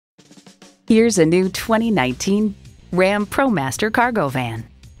Here's a new 2019 Ram ProMaster cargo van.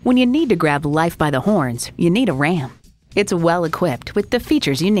 When you need to grab life by the horns, you need a Ram. It's well equipped with the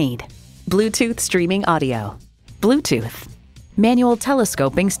features you need: Bluetooth streaming audio, Bluetooth, manual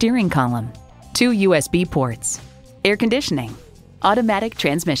telescoping steering column, 2 USB ports, air conditioning, automatic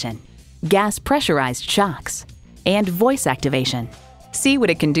transmission, gas pressurized shocks, and voice activation. See what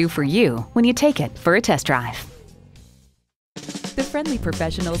it can do for you when you take it for a test drive. The friendly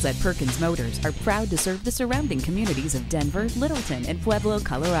professionals at Perkins Motors are proud to serve the surrounding communities of Denver, Littleton, and Pueblo,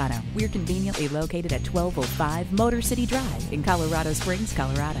 Colorado. We're conveniently located at 1205 Motor City Drive in Colorado Springs,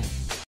 Colorado.